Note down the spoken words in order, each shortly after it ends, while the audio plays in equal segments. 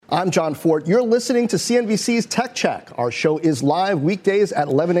I'm John Fort. You're listening to CNBC's Tech Check. Our show is live weekdays at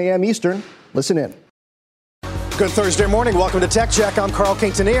 11 a.m. Eastern. Listen in. Good Thursday morning. Welcome to Tech Check. I'm Carl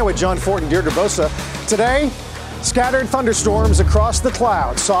Quintanilla with John Fort and Deirdre Bosa. Today, scattered thunderstorms across the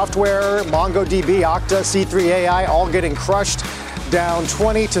cloud. Software, MongoDB, Okta, C3 AI, all getting crushed, down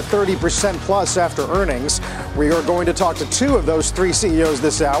 20 to 30% plus after earnings. We are going to talk to two of those three CEOs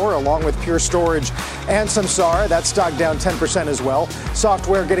this hour, along with Pure Storage and Samsara. That stock down 10% as well.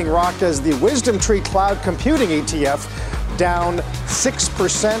 Software getting rocked as the Wisdom Tree Cloud Computing ETF down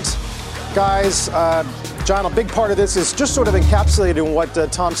 6%. Guys, John, a big part of this is just sort of encapsulated in what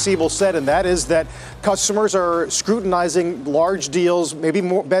Tom Siebel said, and that is that customers are scrutinizing large deals, maybe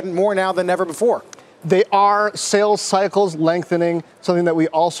more now than ever before. They are. Sales cycles lengthening, something that we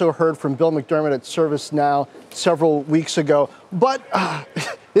also heard from Bill McDermott at ServiceNow several weeks ago. But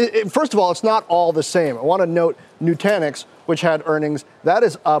first of all, it's not all the same. I want to note Nutanix, which had earnings, that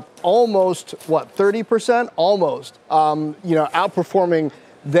is up almost, 30%? Almost, outperforming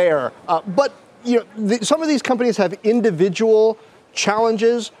there. But some of these companies have individual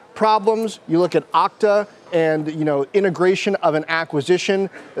challenges, problems. You look at Okta and, integration of an acquisition,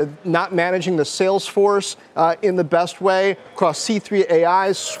 not managing the sales force in the best way, across C3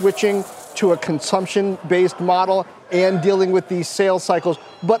 AI, switching to a consumption-based model and dealing with these sales cycles.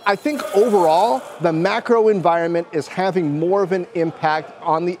 But I think overall, the macro environment is having more of an impact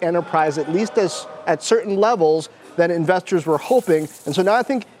on the enterprise, at least at certain levels, than investors were hoping. And so now I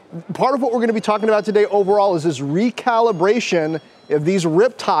think part of what we're going to be talking about today overall is this recalibration of these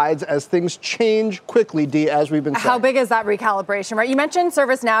riptides as things change quickly, Dee, as we've been saying. How big is that recalibration, right? You mentioned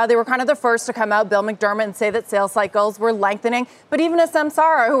ServiceNow. They were kind of the first to come out, Bill McDermott, and say that sales cycles were lengthening. But even as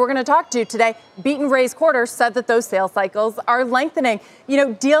Samsara, who we're going to talk to today, beat and raise quarters, said that those sales cycles are lengthening.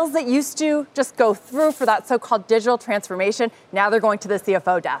 Deals that used to just go through for that so-called digital transformation, now they're going to the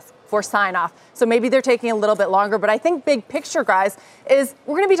CFO desk for sign-off. So maybe they're taking a little bit longer. But I think big picture, guys, is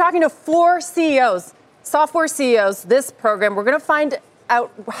we're going to be talking to 4 CEOs, software CEOs, this program. We're going to find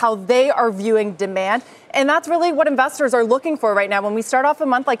out how they are viewing demand. And that's really what investors are looking for right now. When we start off a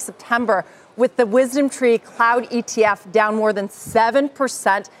month like September with the Wisdom Tree Cloud ETF down more than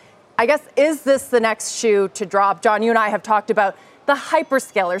 7%, I guess, is this the next shoe to drop? John, you and I have talked about the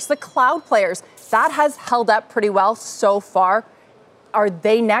hyperscalers, the cloud players. That has held up pretty well so far. Are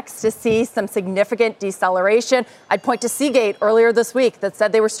they next to see some significant deceleration? I'd point to Seagate earlier this week that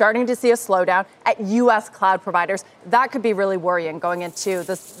said they were starting to see a slowdown at U.S. cloud providers. That could be really worrying going into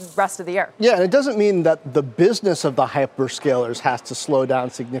the rest of the year. Yeah, and it doesn't mean that the business of the hyperscalers has to slow down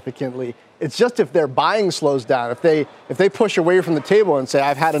significantly. It's just if their buying slows down, if they push away from the table and say,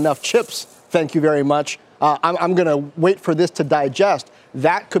 I've had enough chips, thank you very much, I'm going to wait for this to digest,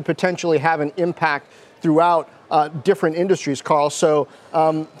 that could potentially have an impact throughout different industries, Carl. So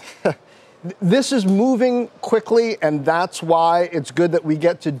this is moving quickly, and that's why it's good that we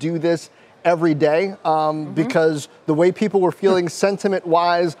get to do this every day, because the way people were feeling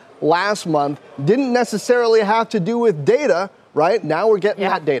sentiment-wise last month didn't necessarily have to do with data, right? Now we're getting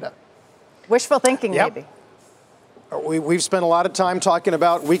that data. Wishful thinking, maybe. We've spent a lot of time talking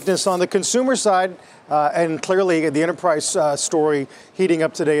about weakness on the consumer side, and clearly the enterprise story heating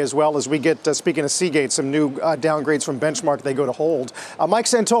up today as well as we get, speaking of Seagate, some new downgrades from benchmark they go to hold. Mike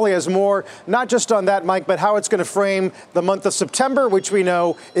Santoli has more, not just on that, Mike, but how it's going to frame the month of September, which we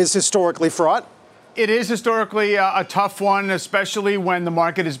know is historically fraught. It is historically a tough one, especially when the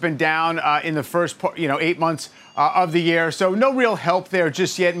market has been down in the first 8 months of the year. So no real help there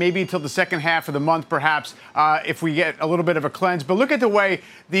just yet, maybe until the second half of the month, perhaps, if we get a little bit of a cleanse. But look at the way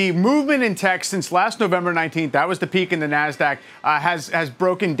the movement in tech since last November 19th, that was the peak in the NASDAQ, has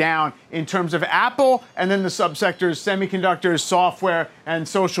broken down in terms of Apple and then the subsectors, semiconductors, software, and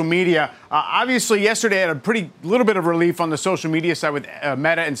social media. Obviously, yesterday had a pretty little bit of relief on the social media side with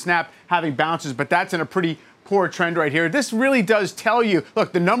Meta and Snap having bounces, but that's in a pretty poor trend right here. This really does tell you,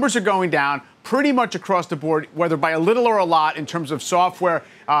 look, the numbers are going down pretty much across the board, whether by a little or a lot in terms of software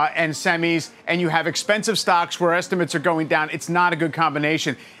and semis, and you have expensive stocks where estimates are going down. It's not a good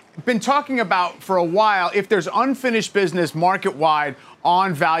combination. Been talking about for a while, if there's unfinished business market-wide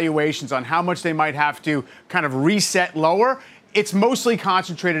on valuations, on how much they might have to kind of reset lower, it's mostly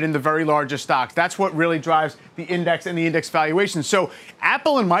concentrated in the very largest stocks. That's what really drives the index and the index valuation. So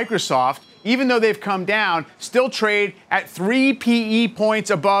Apple and Microsoft, even though they've come down, still trade at 3 PE points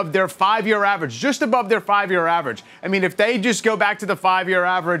above their 5-year average, just above their 5-year average. I mean, if they just go back to the 5-year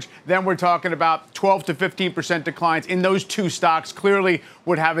average, then we're talking about 12 to 15% declines in those two stocks. Clearly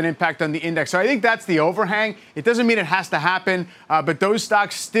would have an impact on the index. So I think that's the overhang. It doesn't mean it has to happen, but those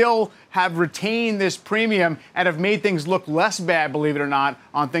stocks still have retained this premium and have made things look less bad, believe it or not,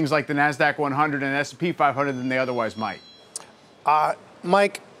 on things like the NASDAQ 100 and S&P 500 than they otherwise might.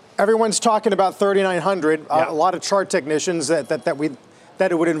 Mike, everyone's talking about 3,900. A lot of chart technicians that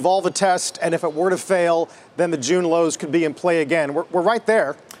it would involve a test, and if it were to fail, then the June lows could be in play again. We're right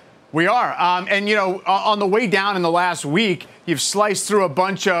there. We are. And, you know, on the way down in the last week, you've sliced through a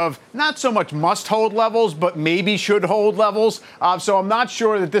bunch of not so much must-hold levels, but maybe should-hold levels. So I'm not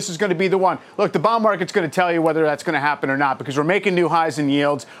sure that this is going to be the one. Look, the bond market's going to tell you whether that's going to happen or not, because we're making new highs in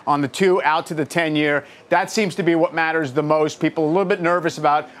yields on the 2 out to the 10-year. That seems to be what matters the most. People a little bit nervous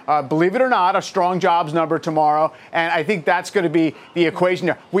about, believe it or not, a strong jobs number tomorrow. And I think that's going to be the equation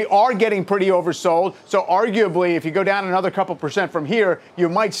there. We are getting pretty oversold. So arguably, if you go down another couple percent from here, you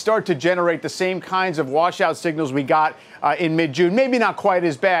might start to generate the same kinds of washout signals we got in mid-June. Maybe not quite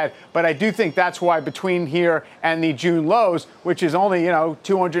as bad, but I do think that's why between here and the June lows, which is only,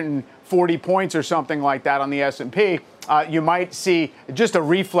 240 points or something like that on the S&P, you might see just a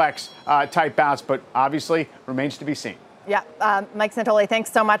reflex type bounce, but obviously remains to be seen. Yeah, Mike Santoli,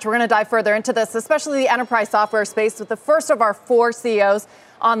 thanks so much. We're going to dive further into this, especially the enterprise software space with the first of our 4 CEOs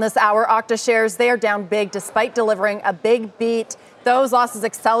on this hour. Okta shares, they are down big despite delivering a big beat. Those losses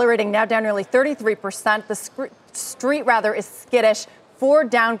accelerating, now down nearly 33%. The street is skittish. 4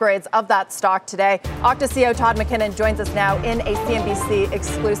 downgrades of that stock today. Okta CEO Todd McKinnon joins us now in a CNBC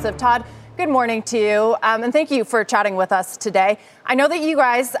exclusive. Todd, good morning to you, and thank you for chatting with us today. I know that you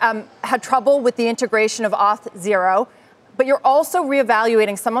guys had trouble with the integration of Auth0, but you're also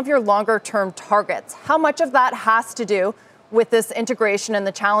reevaluating some of your longer-term targets. How much of that has to do with this integration and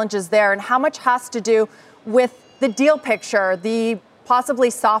the challenges there, and how much has to do with the deal picture, the possibly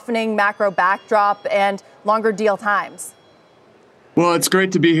softening macro backdrop, and longer deal times? Well, it's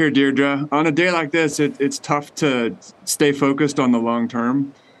great to be here, Deirdre. On a day like this, it's tough to stay focused on the long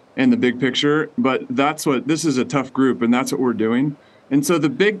term and the big picture, but this is a tough group, and that's what we're doing. And so the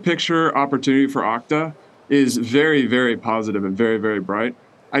big picture opportunity for Okta is very, very positive and very, very bright.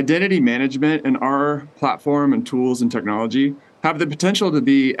 Identity management and our platform and tools and technology have the potential to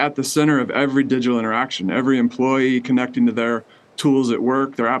be at the center of every digital interaction, every employee connecting to their tools at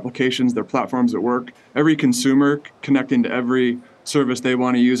work, their applications, their platforms at work, every consumer connecting to every service they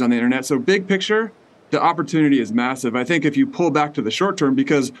want to use on the internet. So big picture, the opportunity is massive. I think if you pull back to the short term,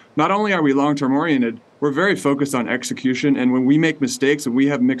 because not only are we long-term oriented, we're very focused on execution. And when we make mistakes and we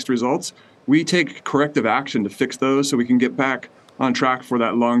have mixed results, we take corrective action to fix those so we can get back on track for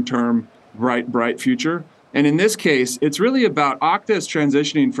that long-term, bright future. And in this case, it's really about Okta is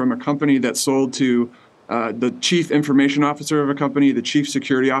transitioning from a company that sold to the chief information officer of a company, the chief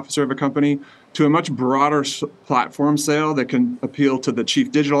security officer of a company, to a much broader platform sale that can appeal to the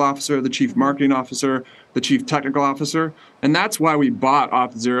chief digital officer, the chief marketing officer, the chief technical officer. And that's why we bought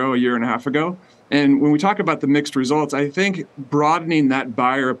Auth0 a year and a half ago. And when we talk about the mixed results, I think broadening that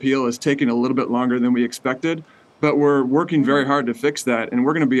buyer appeal is taking a little bit longer than we expected. But we're working very hard to fix that, and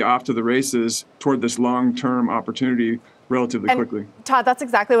we're going to be off to the races toward this long-term opportunity relatively quickly. Todd, that's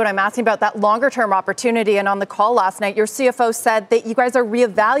exactly what I'm asking about, that longer-term opportunity. And on the call last night, your CFO said that you guys are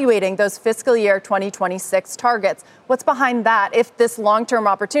reevaluating those fiscal year 2026 targets. What's behind that if this long-term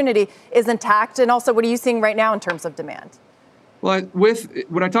opportunity is intact? And also, what are you seeing right now in terms of demand? Well,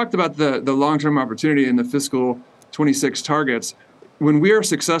 when I talked about the long-term opportunity and the fiscal 26 targets, when we are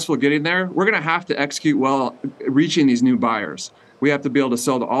successful getting there, we're going to have to execute well reaching these new buyers. We have to be able to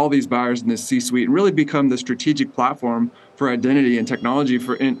sell to all these buyers in this C-suite and really become the strategic platform for identity and technology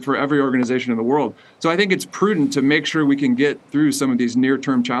for every organization in the world. So I think it's prudent to make sure we can get through some of these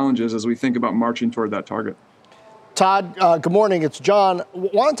near-term challenges as we think about marching toward that target. Todd, good morning. It's John.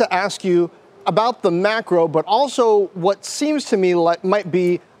 Wanted to ask you about the macro, but also what seems to me like might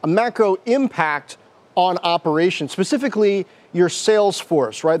be a macro impact on operations, specifically your sales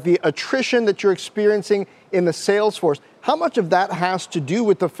force, right? The attrition that you're experiencing in the sales force. How much of that has to do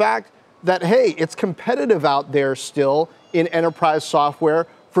with the fact that, hey, it's competitive out there still in enterprise software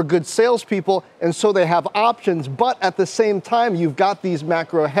for good salespeople, and so they have options, but at the same time, you've got these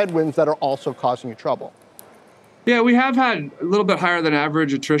macro headwinds that are also causing you trouble? Yeah, we have had a little bit higher than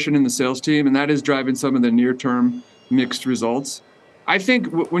average attrition in the sales team, and that is driving some of the near-term mixed results. I think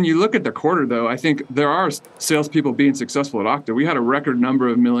when you look at the quarter, though, I think there are salespeople being successful at Okta. We had a record number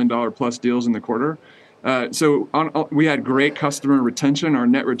of $1 million+ deals in the quarter. We had great customer retention. Our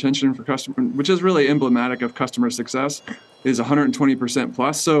net retention for customer, which is really emblematic of customer success, is 120%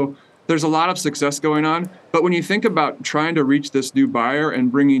 plus. So there's a lot of success going on. But when you think about trying to reach this new buyer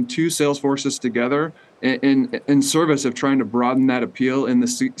and bringing two sales forces together in service of trying to broaden that appeal in the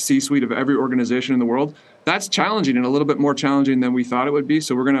C-suite of every organization in the world, that's challenging and a little bit more challenging than we thought it would be.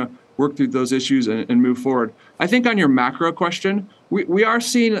 So we're going to work through those issues and move forward. I think on your macro question, we are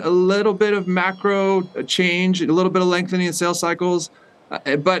seeing a little bit of macro change, a little bit of lengthening of sales cycles.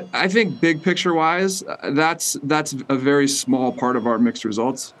 But I think big picture wise, that's a very small part of our mixed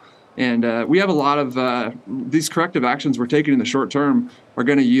results. And we have a lot of these corrective actions we're taking in the short term are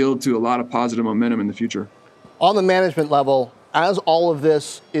going to yield to a lot of positive momentum in the future. On the management level, as all of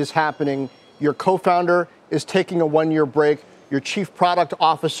this is happening, your co-founder is taking a one-year break. Your chief product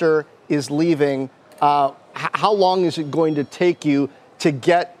officer is leaving. How long is it going to take you to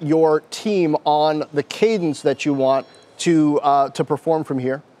get your team on the cadence that you want to perform from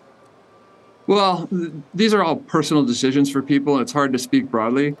here? Well, these are all personal decisions for people, and it's hard to speak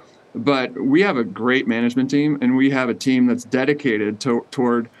broadly. But we have a great management team, and we have a team that's dedicated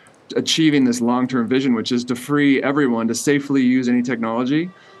toward achieving this long-term vision, which is to free everyone to safely use any technology.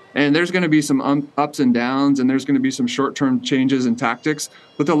 And there's going to be some ups and downs, and there's going to be some short-term changes in tactics.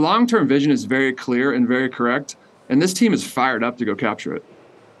 But the long-term vision is very clear and very correct, and this team is fired up to go capture it.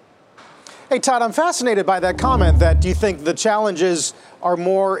 Hey, Todd, I'm fascinated by that comment that you think the challenges are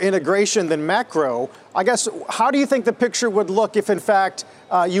more integration than macro. I guess, how do you think the picture would look if, in fact,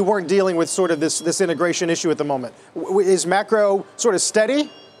 you weren't dealing with sort of this integration issue at the moment? Is macro sort of steady?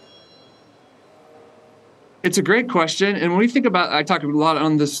 It's a great question. And when we think about, I talk a lot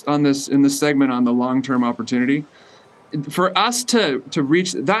in this segment on the long-term opportunity. For us to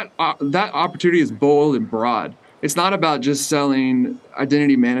reach that opportunity is bold and broad. It's not about just selling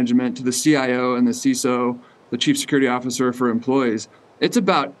identity management to the CIO and the CISO, the chief security officer for employees. It's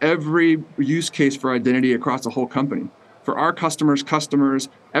about every use case for identity across the whole company, for our customers,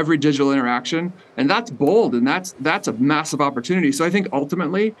 every digital interaction. And that's bold, and that's a massive opportunity. So I think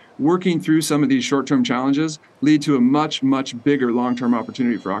ultimately working through some of these short-term challenges lead to a much, much bigger long-term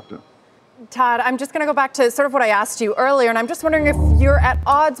opportunity for Okta. Todd, I'm just going to go back to sort of what I asked you earlier, and I'm just wondering if you're at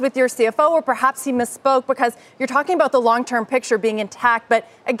odds with your CFO, or perhaps he misspoke, because you're talking about the long-term picture being intact, but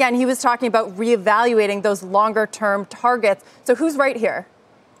again, he was talking about reevaluating those longer-term targets. So who's right here?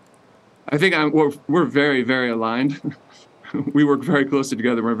 I think we're very, very aligned. We work very closely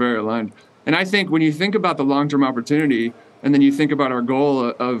together. We're very aligned. And I think when you think about the long-term opportunity, and then you think about our goal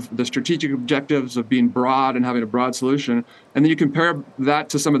of the strategic objectives of being broad and having a broad solution, and then you compare that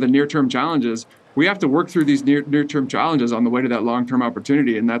to some of the near-term challenges, we have to work through these near-term challenges on the way to that long-term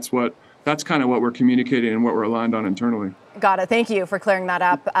opportunity. And that's kind of what we're communicating and what we're aligned on internally. Got it. Thank you for clearing that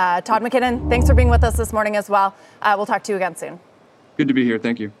up. Todd McKinnon, thanks for being with us this morning as well. We'll talk to you again soon. Good to be here.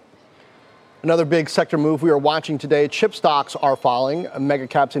 Thank you. Another big sector move we are watching today, chip stocks are falling. Mega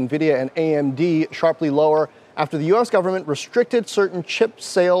caps NVIDIA and AMD sharply lower after the U.S. government restricted certain chip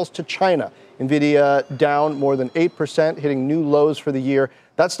sales to China. NVIDIA down more than 8%, hitting new lows for the year.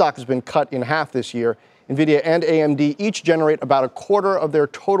 That stock has been cut in half this year. NVIDIA and AMD each generate about a quarter of their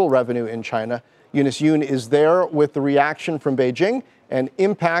total revenue in China. Eunice Yoon is there with the reaction from Beijing and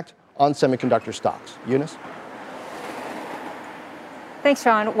impact on semiconductor stocks. Eunice? Thanks,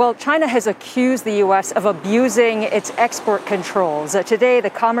 Sean. Well, China has accused the U.S. of abusing its export controls. Today, the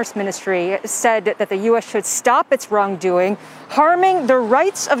Commerce Ministry said that the U.S. should stop its wrongdoing, harming the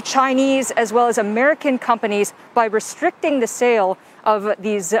rights of Chinese as well as American companies by restricting the sale of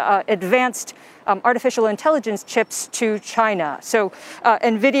these advanced artificial intelligence chips to China. So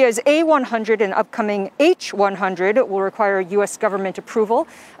NVIDIA's A100 and upcoming H100 will require U.S. government approval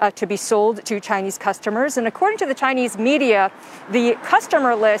to be sold to Chinese customers. And according to the Chinese media, the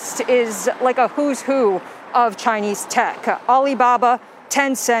customer list is like a who's who of Chinese tech. Alibaba,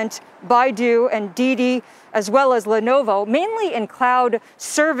 Tencent, Baidu, and Didi, as well as Lenovo, mainly in cloud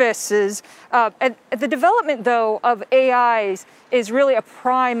services. And the development, though, of AIs is really a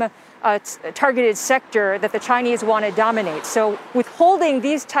prime targeted sector that the Chinese want to dominate. So withholding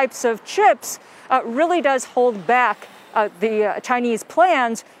these types of chips really does hold back the Chinese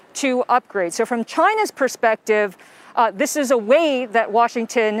plans to upgrade. So from China's perspective, this is a way that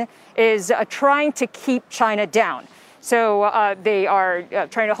Washington is trying to keep China down. So they are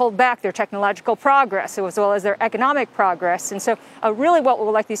trying to hold back their technological progress as well as their economic progress. And so really what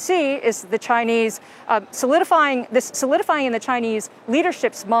we'll likely see is the Chinese solidifying in the Chinese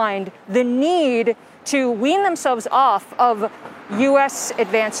leadership's mind the need to wean themselves off of U.S.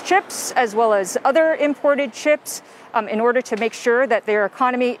 advanced chips as well as other imported chips in order to make sure that their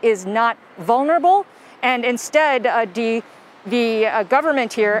economy is not vulnerable And instead, the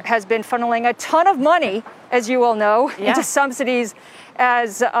government here has been funneling a ton of money, as you all know, into subsidies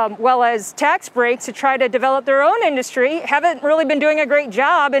as well as tax breaks to try to develop their own industry. Haven't really been doing a great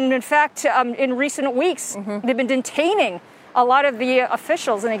job. And in fact, in recent weeks, they've been detaining a lot of the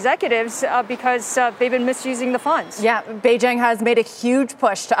officials and executives because they've been misusing the funds. Yeah, Beijing has made a huge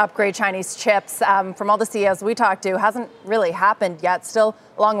push to upgrade Chinese chips. From all the CEOs we talked to, hasn't really happened yet. Still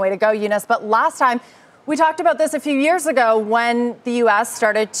a long way to go, Eunice. But last time, we talked about this a few years ago when the U.S.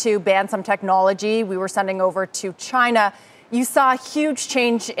 started to ban some technology we were sending over to China. You saw a huge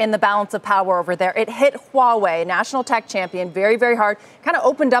change in the balance of power over there. It hit Huawei, national tech champion, very, very hard. Kind of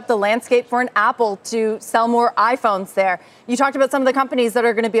opened up the landscape for an Apple to sell more iPhones there. You talked about some of the companies that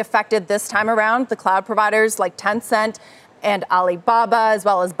are going to be affected this time around, the cloud providers like Tencent and Alibaba, as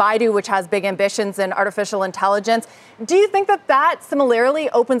well as Baidu, which has big ambitions in artificial intelligence. Do you think that that similarly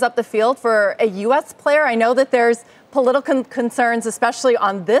opens up the field for a U.S. player? I know that there's political concerns, especially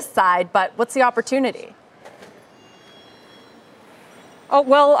on this side, but what's the opportunity? Oh,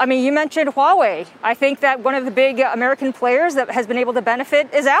 well, I mean, you mentioned Huawei. I think that one of the big American players that has been able to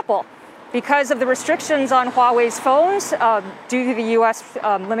benefit is Apple. Because of the restrictions on Huawei's phones due to the U.S.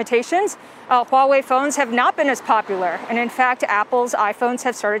 Limitations, Huawei phones have not been as popular. And in fact, Apple's iPhones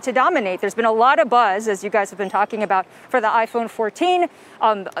have started to dominate. There's been a lot of buzz, as you guys have been talking about, for the iPhone 14.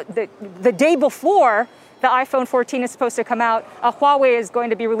 The day before the iPhone 14 is supposed to come out, Huawei is going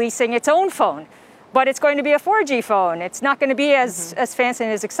to be releasing its own phone. But it's going to be a 4G phone. It's not going to be as fancy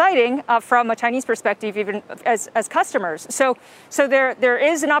and as exciting from a Chinese perspective, even as customers. So there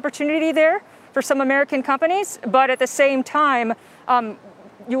is an opportunity there for some American companies. But at the same time,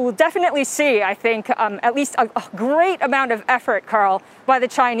 you will definitely see, I think, at least a great amount of effort, Carl, by the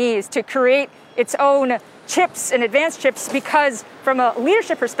Chinese to create its own chips and advanced chips, because from a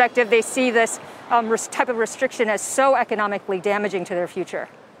leadership perspective, they see this type of restriction as so economically damaging to their future.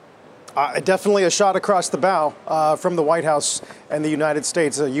 Definitely a shot across the bow from the White House and the United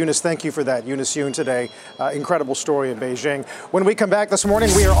States. Eunice, thank you for that. Eunice Yoon today. Incredible story in Beijing. When we come back this morning,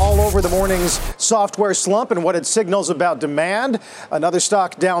 we are all over the morning's software slump and what it signals about demand. Another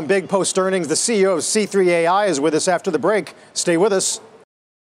stock down big post earnings. The CEO of C3 AI is with us after the break. Stay with us.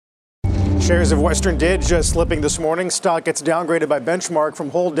 Shares of Western Dig slipping this morning. Stock gets downgraded by Benchmark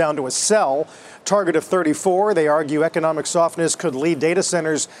from hold down to a sell. Target of 34. They argue economic softness could lead data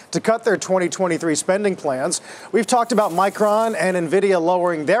centers to cut their 2023 spending plans. We've talked about Micron and NVIDIA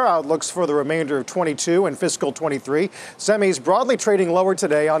lowering their outlooks for the remainder of 22 and fiscal 23. Semis broadly trading lower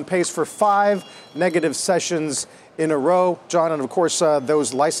today on pace for 5 negative sessions in a row. John, and of course,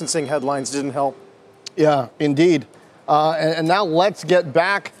 those licensing headlines didn't help. Yeah, indeed. And now let's get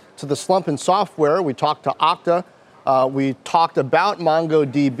back to the slump in software. We talked to Okta. We talked about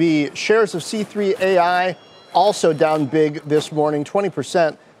MongoDB. Shares of C3 AI also down big this morning,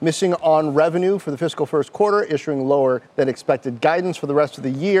 20%, missing on revenue for the fiscal first quarter, issuing lower than expected guidance for the rest of the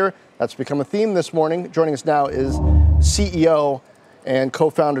year. That's become a theme this morning. Joining us now is CEO and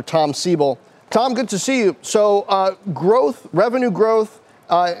co-founder Tom Siebel. Tom, good to see you. So revenue growth,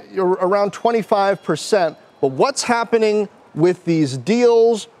 you're around 25%. But what's happening with these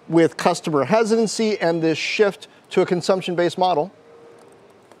deals, with customer hesitancy, and this shift to a consumption-based model?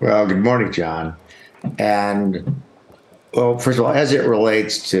 Well, good morning, John. And, well, first of all, as it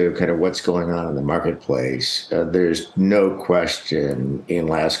relates to kind of what's going on in the marketplace, there's no question in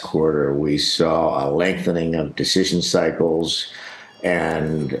last quarter we saw a lengthening of decision cycles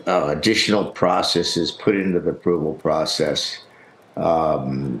and additional processes put into the approval process.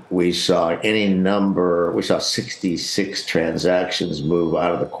 We saw 66 transactions move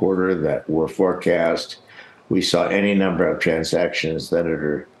out of the quarter that were forecast. We saw any number of transactions that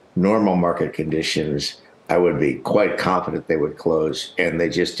under normal market conditions, I would be quite confident they would close, and they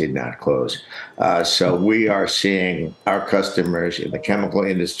just did not close. So we are seeing our customers in the chemical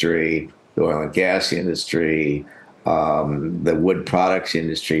industry, the oil and gas industry, the wood products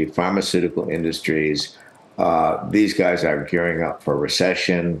industry, pharmaceutical industries. These guys are gearing up for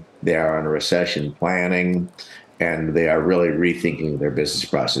recession. They are on recession planning, and they are really rethinking their business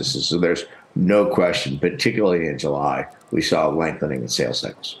processes. So there's no question, particularly in July, we saw a lengthening in sales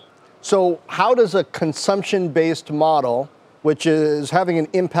cycles. So how does a consumption-based model, which is having an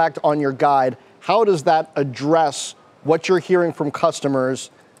impact on your guide, how does that address what you're hearing from customers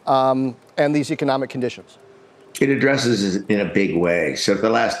and these economic conditions? It addresses it in a big way. So for the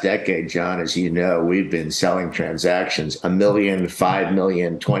last decade, John, as you know, we've been selling transactions $1 million, $5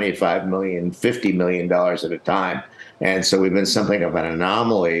 million, $25 million, $50 million at a time. And so we've been something of an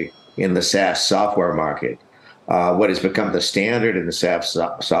anomaly in the SaaS software market. What has become the standard in the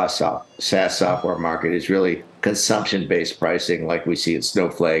SaaS software market is really consumption-based pricing, like we see at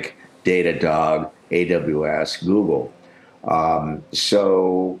Snowflake, Datadog, AWS, Google.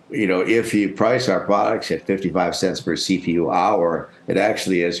 So, if you price our products at 55 cents per CPU hour, it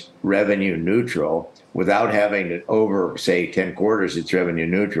actually is revenue neutral without having to over, say, 10 quarters, it's revenue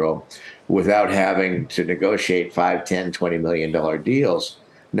neutral without having to negotiate $5, $10, $20 million deals.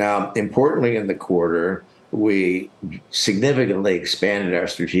 Now, importantly, in the quarter, we significantly expanded our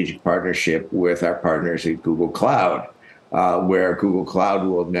strategic partnership with our partners at Google Cloud, where Google Cloud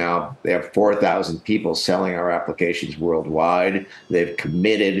will now, they have 4,000 people selling our applications worldwide. They've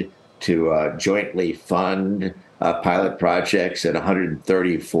committed to jointly fund pilot projects at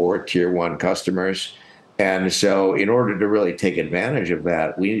 134 tier one customers. And so in order to really take advantage of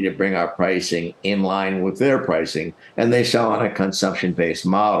that, we need to bring our pricing in line with their pricing, and they sell on a consumption-based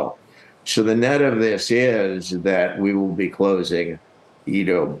model. So the net of this is that we will be closing,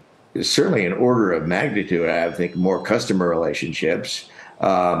 certainly in order of magnitude, I think, more customer relationships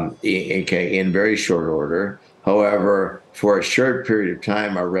in very short order. However, for a short period of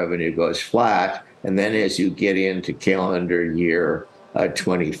time, our revenue goes flat. And then as you get into calendar year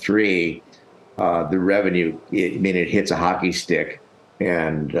 23, the revenue, it hits a hockey stick,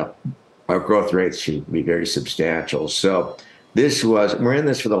 and our growth rates should be very substantial. So we're in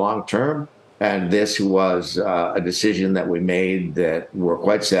this for the long term, and this was a decision that we made that we're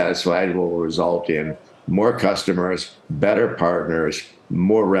quite satisfied will result in more customers, better partners,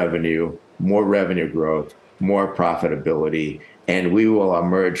 more revenue growth, more profitability, and we will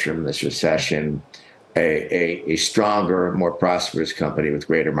emerge from this recession a stronger, more prosperous company with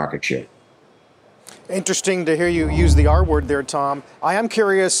greater market share. Interesting to hear you use the R word there, Tom. I am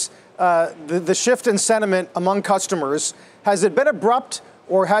curious, the shift in sentiment among customers, has it been abrupt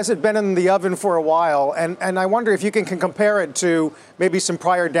or has it been in the oven for a while? And I wonder if you can compare it to maybe some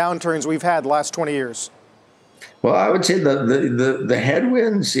prior downturns we've had the last 20 years. Well, I would say the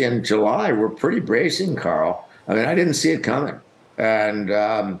headwinds in July were pretty bracing, Carl. I mean, I didn't see it coming.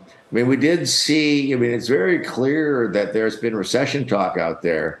 And we did see, it's very clear that there's been recession talk out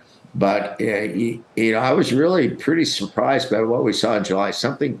there. But, I was really pretty surprised by what we saw in July.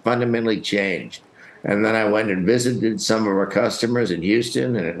 Something fundamentally changed. And then I went and visited some of our customers in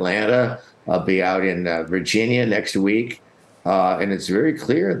Houston and Atlanta. I'll be out in Virginia next week. And it's very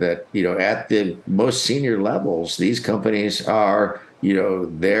clear that, at the most senior levels, these companies are,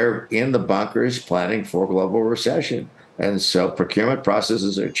 they're in the bunkers planning for global recession. And so procurement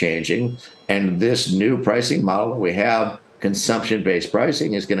processes are changing. And this new pricing model that we have, consumption-based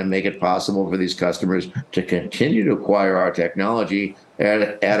pricing, is going to make it possible for these customers to continue to acquire our technology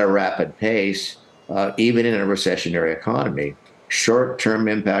at a rapid pace, even in a recessionary economy. Short-term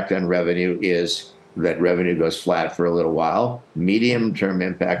impact on revenue is that revenue goes flat for a little while. Medium-term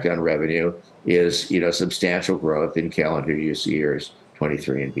impact on revenue is, substantial growth in calendar years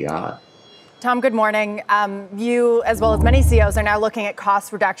 23 and beyond. Tom, good morning. You, as well as many CEOs, are now looking at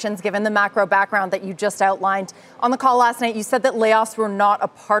cost reductions given the macro background that you just outlined. On the call last night, you said that layoffs were not a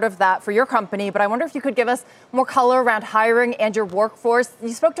part of that for your company, but I wonder if you could give us more color around hiring and your workforce.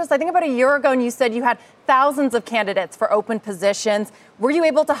 You spoke to us, I think, about a year ago, and you said you had thousands of candidates for open positions. Were you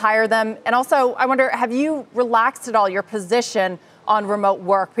able to hire them? And also, I wonder, have you relaxed at all your position on remote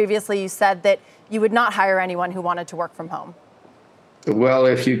work? Previously, you said that you would not hire anyone who wanted to work from home. Well,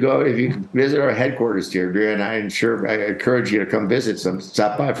 if you visit our headquarters, Deirdre, and I encourage you to come visit,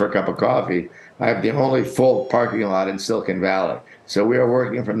 stop by for a cup of coffee. I have the only full parking lot in Silicon Valley. So we are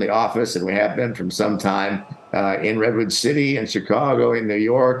working from the office, and we have been from some time in Redwood City, in Chicago, in New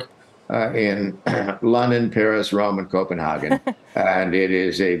York, in London, Paris, Rome, and Copenhagen. And it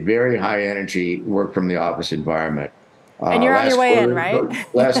is a very high energy work from the office environment. And you're on your way in, right?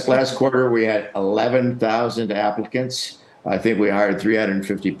 Last quarter, we had 11,000 applicants. I think we hired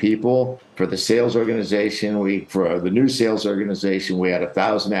 350 people for the sales organization. For the new sales organization, we had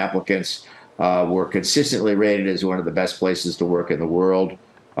 1,000 applicants. We're consistently rated as one of the best places to work in the world.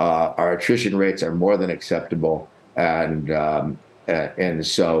 Our attrition rates are more than acceptable, and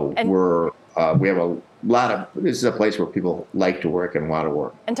so we have a lot of. This is a place where people like to work and want to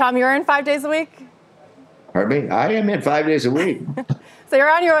work. And Tom, you're in 5 days a week? Pardon me? I am in 5 days a week. So you're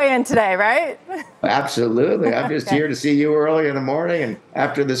on your way in today, right? Absolutely. I'm just here to see you early in the morning, and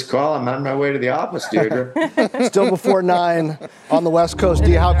after this call, I'm on my way to the office, Deirdre. Still before 9 on the West Coast.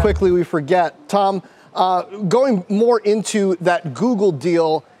 How quickly we forget. Tom, going more into that Google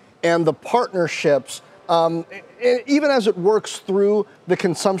deal and the partnerships, even as it works through the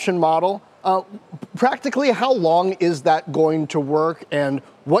consumption model, Practically, how long is that going to work, and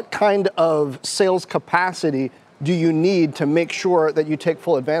what kind of sales capacity do you need to make sure that you take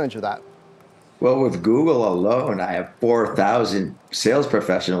full advantage of that? Well, with Google alone, I have 4,000 sales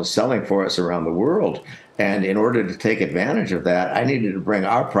professionals selling for us around the world. And in order to take advantage of that, I needed to bring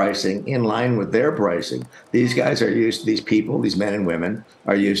our pricing in line with their pricing. These guys are used, these people, these men and women,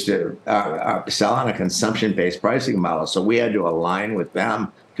 are used to sell on a consumption-based pricing model. So we had to align with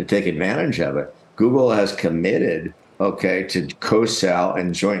them to take advantage of it. Google has committed, to co-sell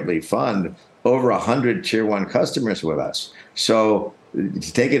and jointly fund over 100 tier one customers with us. So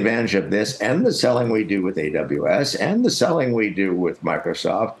to take advantage of this and the selling we do with AWS and the selling we do with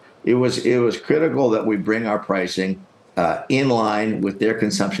Microsoft, it was critical that we bring our pricing in line with their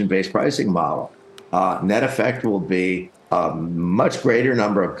consumption-based pricing model. Net effect will be a much greater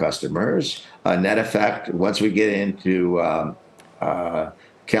number of customers. Net effect, once we get into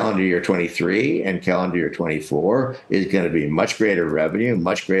calendar year 23 and calendar year 24, is going to be much greater revenue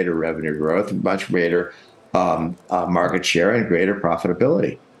growth, much greater market share, and greater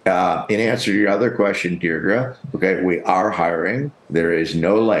profitability. In answer to your other question, Deirdre, we are hiring. There is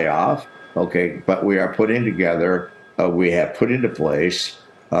no layoff, but we are putting together, we have put into place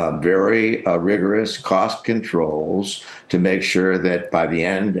very rigorous cost controls to make sure that by the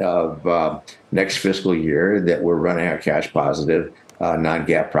end of next fiscal year that we're running a cash positive,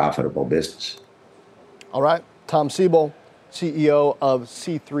 non-GAAP profitable business. All right. Tom Siebel, CEO of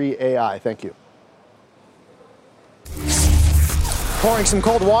C3 AI. Thank you. Pouring some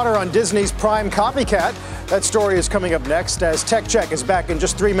cold water on Disney's prime copycat. That story is coming up next as Tech Check is back in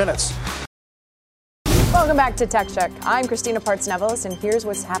just 3 minutes. Welcome back to Tech Check. I'm Christina Parts-Nevelis, and here's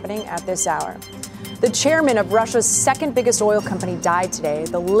what's happening at this hour. The chairman of Russia's second biggest oil company died today,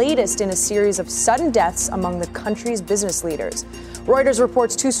 the latest in a series of sudden deaths among the country's business leaders. Reuters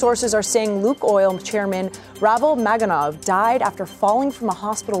reports 2 sources are saying Lukoil chairman Ravel Maganov died after falling from a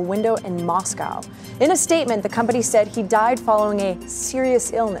hospital window in Moscow. In a statement, the company said he died following a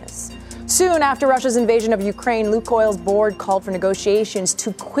serious illness. Soon after Russia's invasion of Ukraine, Lukoil's board called for negotiations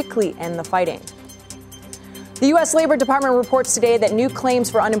to quickly end the fighting. The U.S. Labor Department reports today that new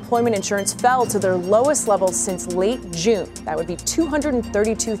claims for unemployment insurance fell to their lowest levels since late June. That would be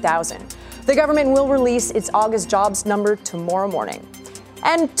 232,000. The government will release its August jobs number tomorrow morning.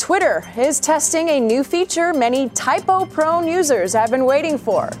 And Twitter is testing a new feature many typo-prone users have been waiting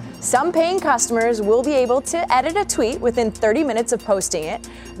for. Some paying customers will be able to edit a tweet within 30 minutes of posting it.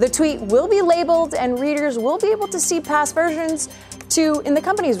 The tweet will be labeled, and readers will be able to see past versions to, in the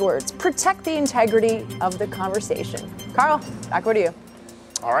company's words, protect the integrity of the conversation. Carl, back over to you.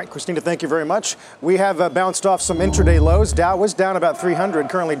 All right, Christina, thank you very much. We have bounced off some intraday lows. Dow was down about 300,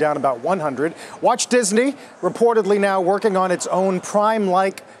 currently down about 100. Watch Disney, reportedly now working on its own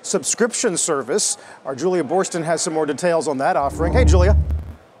Prime-like subscription service. Our Julia Borston has some more details on that offering. Hey, Julia.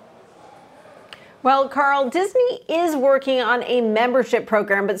 Well, Carl, Disney is working on a membership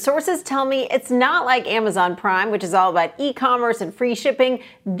program, but sources tell me it's not like Amazon Prime, which is all about e-commerce and free shipping.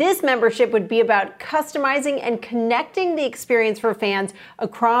 This membership would be about customizing and connecting the experience for fans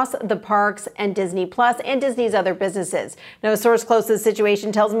across the parks and Disney Plus and Disney's other businesses. Now, a source close to the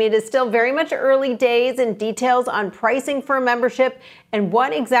situation tells me it is still very much early days, and details on pricing for a membership and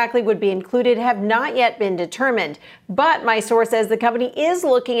what exactly would be included have not yet been determined. But my source says the company is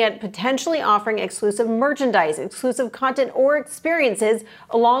looking at potentially offering exclusive merchandise, exclusive content, or experiences,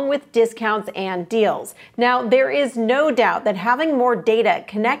 along with discounts and deals. Now, there is no doubt that having more data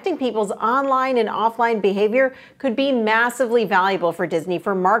connecting people's online and offline behavior could be massively valuable for Disney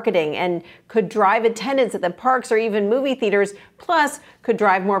for marketing and could drive attendance at the parks or even movie theaters, plus could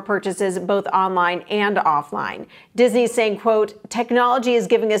drive more purchases both online and offline. Disney's saying, quote, technology is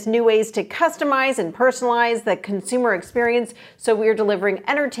giving us new ways to customize and personalize the consumer experience, so we are delivering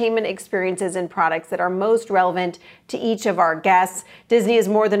entertainment experiences and products that are most relevant to each of our guests. Disney is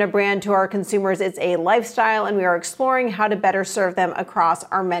more than a brand to our consumers. It's a lifestyle, and we are exploring how to better serve them across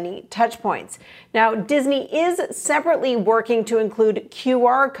our many touch points. Now, Disney is separately working to include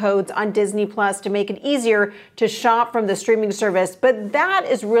QR codes on Disney Plus to make it easier to shop from the streaming service, but that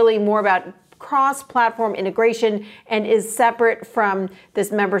is really more about cross-platform integration and is separate from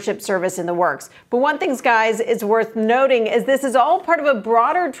this membership service in the works. But one thing, guys, is worth noting is this is all part of a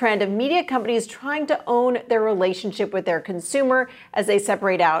broader trend of media companies trying to own their relationship with their consumer as they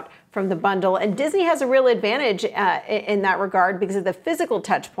separate out from the bundle. And Disney has a real advantage in that regard because of the physical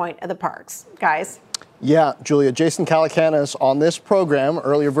touch point of the parks. Guys? Yeah, Julia, Jason Calacanis on this program,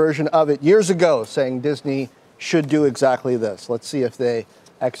 earlier version of it years ago, saying Disney should do exactly this. Let's see if they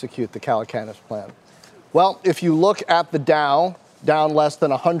execute the Calacanis plan. Well, if you look at the Dow, down less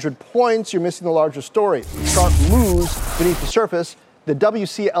than 100 points. You're missing the larger story. Sharp moves beneath the surface. The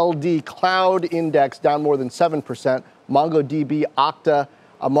WCLD Cloud Index down more than 7%. MongoDB, Okta,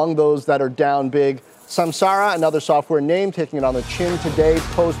 among those that are down big. Samsara, another software name, taking it on the chin today,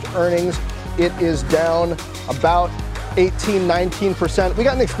 post-earnings. It is down about 18, 19%. We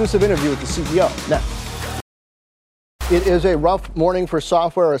got an exclusive interview with the CEO next. It is a rough morning for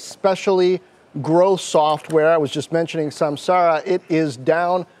software, especially growth software. I was just mentioning Samsara. It is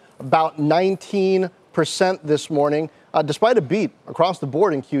down about 19% this morning, despite a beat across the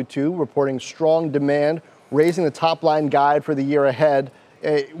board in Q2, reporting strong demand, raising the top-line guide for the year ahead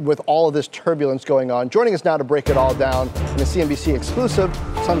with all of this turbulence going on. Joining us now to break it all down in a CNBC exclusive,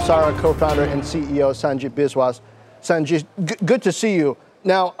 Samsara co-founder and CEO Sanjit Biswas. Sanjit, good to see you.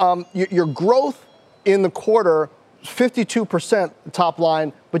 Now, your growth in the quarter, 52% top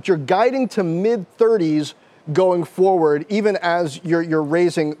line, but you're guiding to mid-30s going forward, even as you're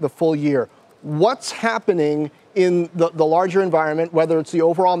raising the full year. What's happening in the larger environment, whether it's the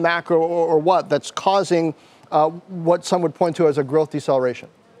overall macro or what, that's causing what some would point to as a growth deceleration?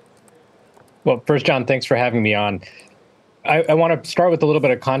 Well, first, John, thanks for having me on. I want to start with a little bit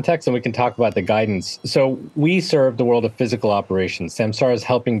of context, and we can talk about the guidance. So we serve the world of physical operations. Samsara is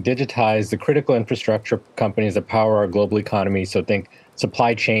helping digitize the critical infrastructure companies that power our global economy. So think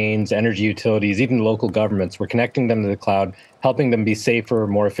supply chains, energy utilities, even local governments. We're connecting them to the cloud, helping them be safer,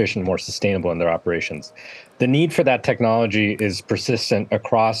 more efficient, more sustainable in their operations. The need for that technology is persistent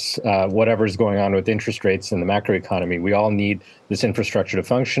across whatever is going on with interest rates in the macroeconomy. We all need this infrastructure to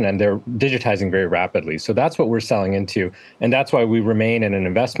function, and they're digitizing very rapidly. So that's what we're selling into, and that's why we remain in an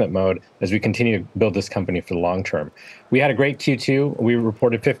investment mode as we continue to build this company for the long term. We had a great Q2. We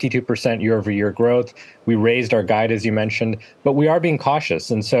reported 52% year-over-year growth. We raised our guide, as you mentioned, but we are being cautious.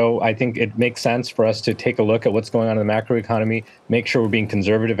 And so I think it makes sense for us to take a look at what's going on in the macroeconomy, make sure we're being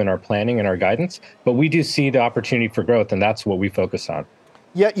conservative in our planning and our guidance. But we do see the opportunity for growth, and that's what we focus on.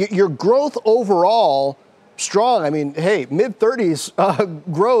 Yeah, your growth overall, strong. I mean, hey, mid-30s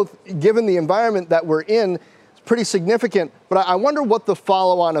growth, given the environment that we're in, is pretty significant. But I wonder what the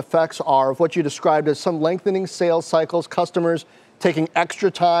follow-on effects are of what you described as some lengthening sales cycles, customers taking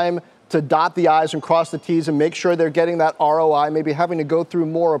extra time to dot the I's and cross the T's and make sure they're getting that ROI, maybe having to go through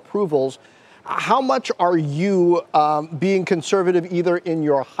more approvals. How much are you being conservative either in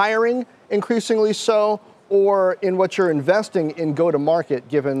your hiring, increasingly so, or in what you're investing in go-to-market,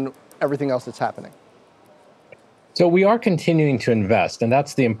 given everything else that's happening? So we are continuing to invest, and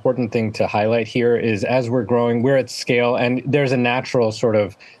that's the important thing to highlight here is as we're growing, we're at scale, and there's a natural sort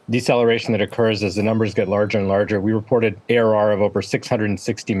of deceleration that occurs as the numbers get larger and larger. We reported ARR of over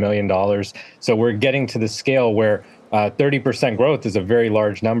 $660 million. So we're getting to the scale where 30% growth is a very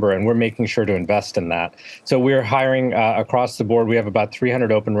large number, and we're making sure to invest in that. So we're hiring across the board. We have about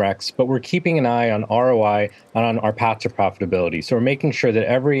 300 open recs, but we're keeping an eye on ROI and on our path to profitability. So we're making sure that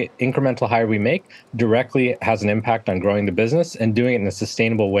every incremental hire we make directly has an impact on growing the business and doing it in a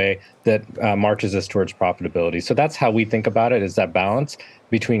sustainable way that marches us towards profitability. So that's how we think about it, is that balance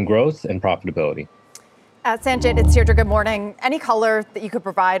between growth and profitability. Sanjit, it's Deirdre. Good morning. Any color that you could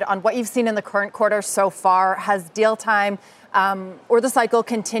provide on what you've seen in the current quarter so far? Has deal time or the cycle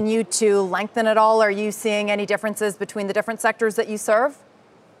continued to lengthen at all? Are you seeing any differences between the different sectors that you serve?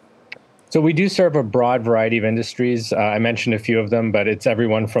 So we do serve a broad variety of industries. I mentioned a few of them, but it's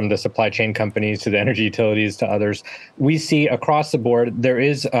everyone from the supply chain companies to the energy utilities to others. We see across the board, there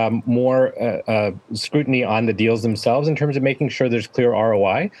is more scrutiny on the deals themselves in terms of making sure there's clear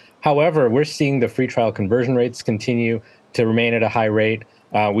ROI. However, we're seeing the free trial conversion rates continue to remain at a high rate.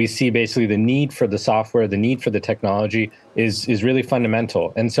 We see basically the need for the software, the need for the technology is really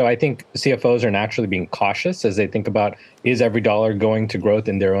fundamental. And so I think CFOs are naturally being cautious as they think about, is every dollar going to growth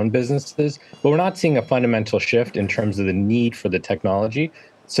in their own businesses? But we're not seeing a fundamental shift in terms of the need for the technology.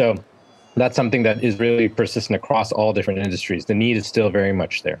 So that's something that is really persistent across all different industries. The need is still very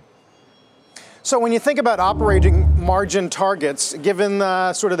much there. So when you think about operating margin targets, given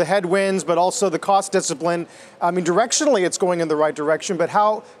sort of the headwinds, but also the cost discipline, I mean, directionally it's going in the right direction, but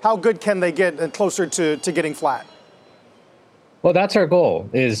how good can they get closer to getting flat? Well, that's our goal,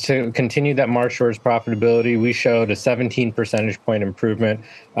 is to continue that march towards profitability. We showed a 17 percentage point improvement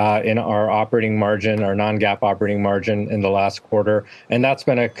in our operating margin, our non-GAAP operating margin in the last quarter. And that's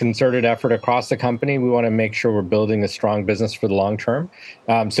been a concerted effort across the company. We want to make sure we're building a strong business for the long term.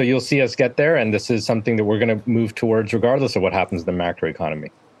 So you'll see us get there. And this is something that we're going to move towards regardless of what happens in the macro economy.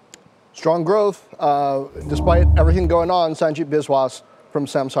 Strong growth, despite everything going on. Sanjit Biswas from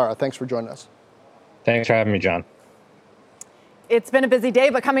Samsara, thanks for joining us. Thanks for having me, John. It's been a busy day,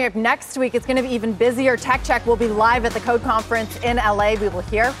 but coming up next week, it's going to be even busier. Tech Check will be live at the Code Conference in LA. We will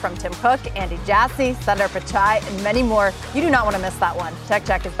hear from Tim Cook, Andy Jassy, Sundar Pichai, and many more. You do not want to miss that one. Tech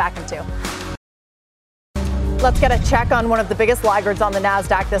Check is back in 2. Let's get a check on one of the biggest laggards on the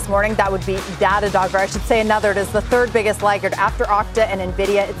NASDAQ this morning. That would be Datadog, or I should say another. It is the third biggest laggard after Okta and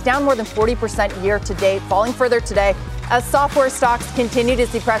NVIDIA. It's down more than 40% year to date, falling further today as software stocks continue to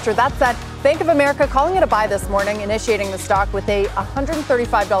see pressure. That said, Bank of America calling it a buy this morning, initiating the stock with a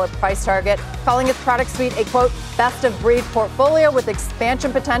 $135 price target, calling its product suite a, quote, best-of-breed portfolio with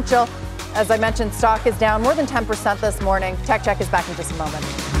expansion potential. As I mentioned, stock is down more than 10% this morning. Tech Check is back in just a moment.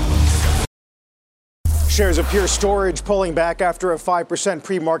 Shares of Pure Storage pulling back after a 5%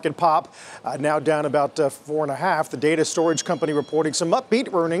 pre-market pop, now down about 4.5%. The data storage company reporting some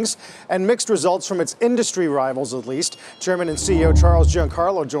upbeat earnings and mixed results from its industry rivals, at least. Chairman and CEO Charles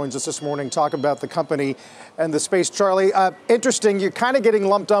Giancarlo joins us this morning to talk about the company and the space. Charlie, interesting, you're kind of getting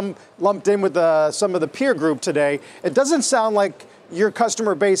lumped in with some of the peer group today. It doesn't sound like your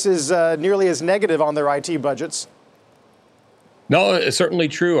customer base is nearly as negative on their IT budgets. No, it's certainly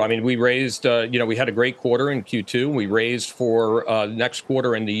true. I mean, we raised, we had a great quarter in Q2. We raised for next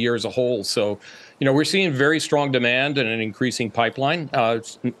quarter and the year as a whole. So, we're seeing very strong demand and an increasing pipeline.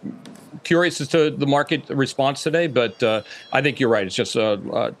 Curious as to the market response today, but I think you're right. It's just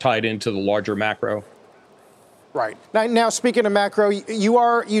tied into the larger macro. Right. Now, speaking of macro,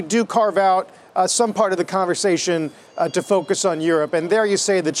 you do carve out some part of the conversation to focus on Europe. And there you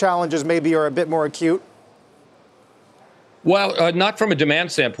say the challenges maybe are a bit more acute. Well, not from a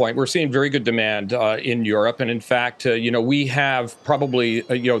demand standpoint. We're seeing very good demand in Europe. And in fact, we have probably,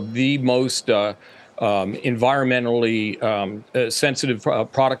 the most environmentally sensitive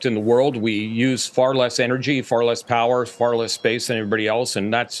product in the world. We use far less energy, far less power, far less space than everybody else.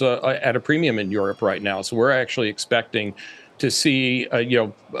 And that's at a premium in Europe right now. So we're actually expecting to see,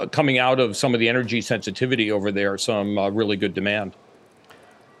 coming out of some of the energy sensitivity over there, some really good demand.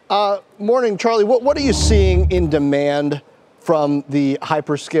 Morning, Charlie. What are you seeing in demand from the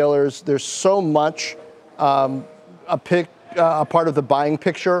hyperscalers? There's so much a part of the buying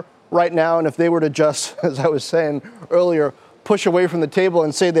picture right now, and if they were to just, as I was saying earlier, push away from the table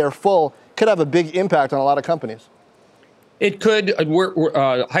and say they're full, could have a big impact on a lot of companies. It could.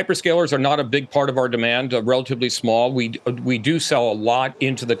 Hyperscalers are not a big part of our demand, relatively small. We do sell a lot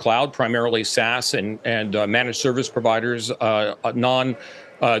into the cloud, primarily SaaS and managed service providers,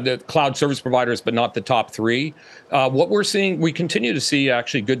 the cloud service providers, but not the top three. What we're seeing, we continue to see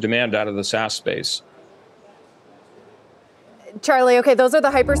actually good demand out of the SaaS space. Charlie, okay, those are the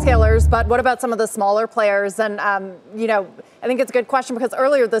hyperscalers, but what about some of the smaller players? And, I think it's a good question because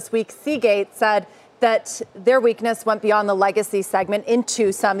earlier this week, Seagate said that their weakness went beyond the legacy segment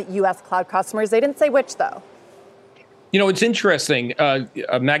into some U.S. cloud customers. They didn't say which, though. It's interesting.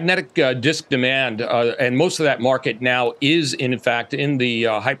 Magnetic disk demand, and most of that market now is, in fact, in the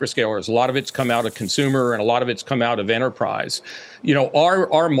hyperscalers. A lot of it's come out of consumer, and a lot of it's come out of enterprise.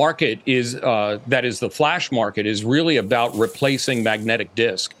 Our market is, that is the flash market, is really about replacing magnetic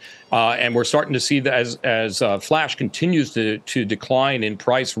disk. And we're starting to see that as flash continues to decline in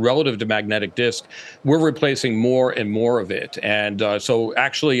price relative to magnetic disk, we're replacing more and more of it. And so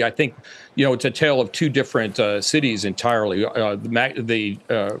actually, I think, it's a tale of two different cities entirely.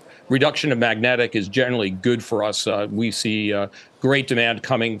 The reduction of magnetic is generally good for us. We see great demand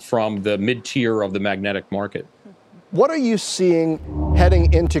coming from the mid-tier of the magnetic market. What are you seeing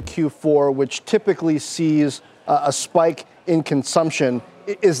heading into Q4, which typically sees a spike in consumption?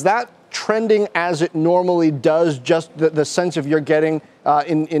 Is that trending as it normally does, just the sense of you're getting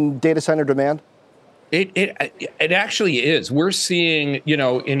in data center demand? It actually is. We're seeing,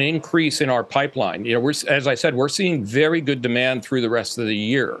 an increase in our pipeline. As I said, we're seeing very good demand through the rest of the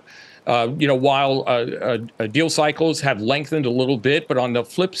year. While deal cycles have lengthened a little bit, but on the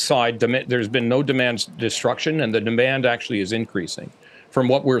flip side, there's been no demand destruction, and the demand actually is increasing from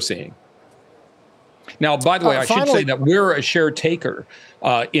what we're seeing. Now, by the way, I should say that we're a share taker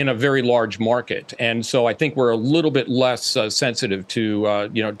in a very large market, and so I think we're a little bit less sensitive to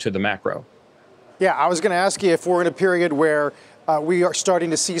the macro. Yeah, I was going to ask you if we're in a period where we are starting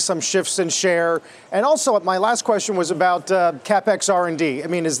to see some shifts in share. And also, my last question was about CapEx R&D. I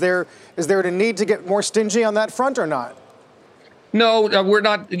mean, is there a need to get more stingy on that front or not? No, we're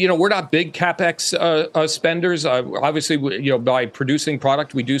not. We're not big capex spenders. Obviously, by producing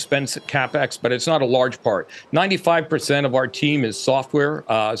product, we do spend capex, but it's not a large part. 95% of our team is software,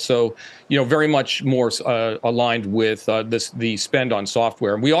 so very much more aligned with the spend on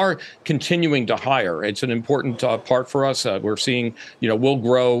software. We are continuing to hire. It's an important part for us. We're seeing, we'll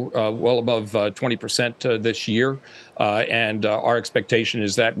grow well above 20% this year, and our expectation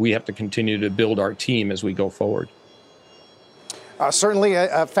is that we have to continue to build our team as we go forward. Certainly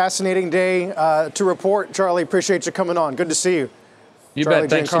a fascinating day to report. Charlie, appreciate you coming on. Good to see you. You bet.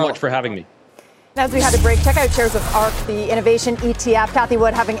 Thanks so much for having me. As we had to break, check out shares of ARK, the innovation ETF. Kathy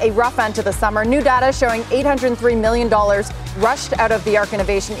Wood having a rough end to the summer. New data showing $803 million rushed out of the ARK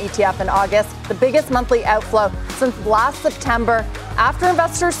Innovation ETF in August, the biggest monthly outflow since last September. After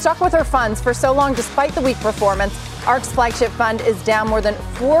investors stuck with their funds for so long despite the weak performance, ARK's flagship fund is down more than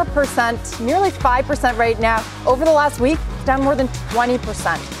 4%, nearly 5% right now. Over the last week, down more than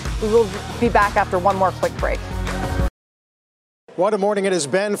 20%. We will be back after one more quick break. What a morning it has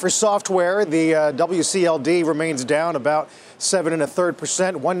been for software. The WCLD remains down about 7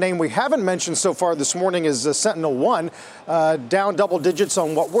 1/3%. One name we haven't mentioned so far this morning is SentinelOne, down double digits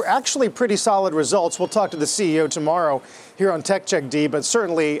on what were actually pretty solid results. We'll talk to the CEO tomorrow here on Tech Check, D, but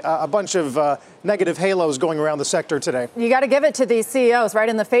certainly a bunch of negative halos going around the sector today. You got to give it to these CEOs, right?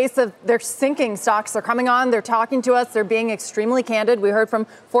 In the face of their sinking stocks, they're coming on, they're talking to us, they're being extremely candid. We heard from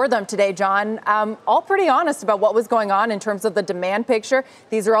four of them today, John, all pretty honest about what was going on in terms of the demand picture.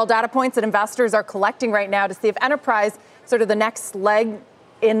 These are all data points that investors are collecting right now to see if enterprise sort of the next leg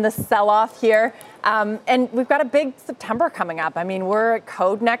in the sell-off here. And we've got a big September coming up. I mean, we're at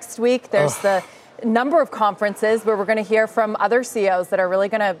Code next week. There's the number of conferences where we're going to hear from other CEOs that are really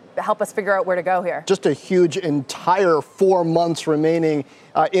going to help us figure out where to go here. Just a huge entire 4 months remaining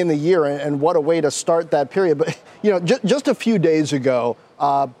in the year, and what a way to start that period. But, just a few days ago,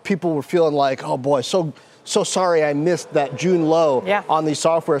 people were feeling like, oh boy, so sorry I missed that June low on the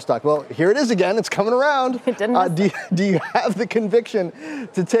software stock. Well, here it is again. It's coming around. It didn't do you have the conviction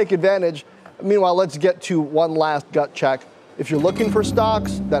to take advantage? Meanwhile, let's get to one last gut check. If you're looking for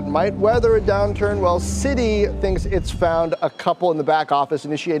stocks that might weather a downturn, well, Citi thinks it's found a couple in the back office,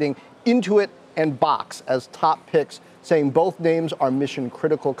 initiating Intuit and Box as top picks, saying both names are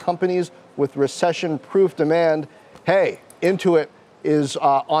mission-critical companies with recession-proof demand. Hey, Intuit is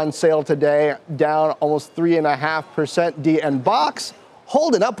on sale today, down almost 3.5%. D, and Box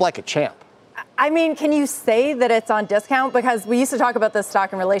holding up like a champ. I mean, can you say that it's on discount? Because we used to talk about this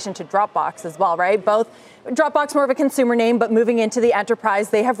stock in relation to Dropbox as well, right? Both Dropbox, more of a consumer name, but moving into the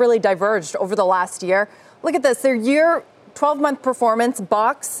enterprise, they have really diverged over the last year. Look at this, their year 12-month performance,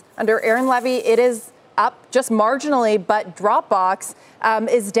 Box under Aaron Levy, it is up just marginally, but Dropbox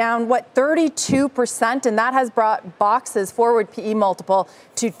is down, 32%, and that has brought Box's forward PE multiple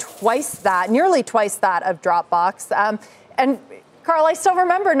to nearly twice that of Dropbox. And Carl, I still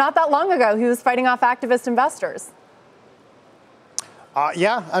remember not that long ago, he was fighting off activist investors.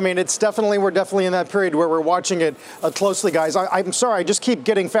 Yeah, I mean, we're definitely in that period where we're watching it closely, guys. I'm sorry, I just keep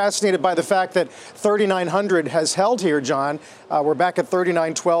getting fascinated by the fact that 3,900 has held here, John. We're back at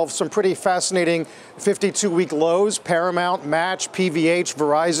 39.12. Some pretty fascinating 52-week lows: Paramount, Match, PVH,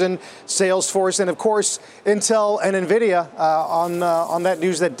 Verizon, Salesforce, and of course Intel and Nvidia on that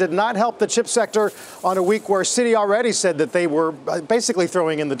news that did not help the chip sector on a week where Citi already said that they were basically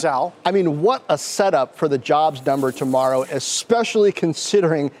throwing in the towel. I mean, what a setup for the jobs number tomorrow, especially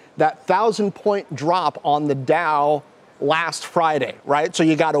considering that 1,000-point drop on the Dow last Friday, right? So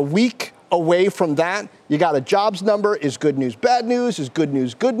you got a week away from that. You got a jobs number. Is good news bad news? Is good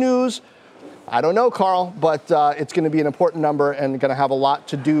news good news? I don't know, Carl, but it's going to be an important number and going to have a lot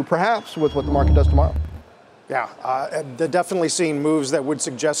to do, perhaps, with what the market does tomorrow. Yeah, they're definitely seeing moves that would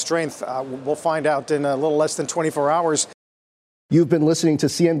suggest strength. We'll find out in a little less than 24 hours. You've been listening to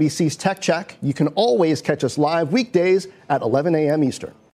CNBC's Tech Check. You can always catch us live weekdays at 11 a.m. Eastern.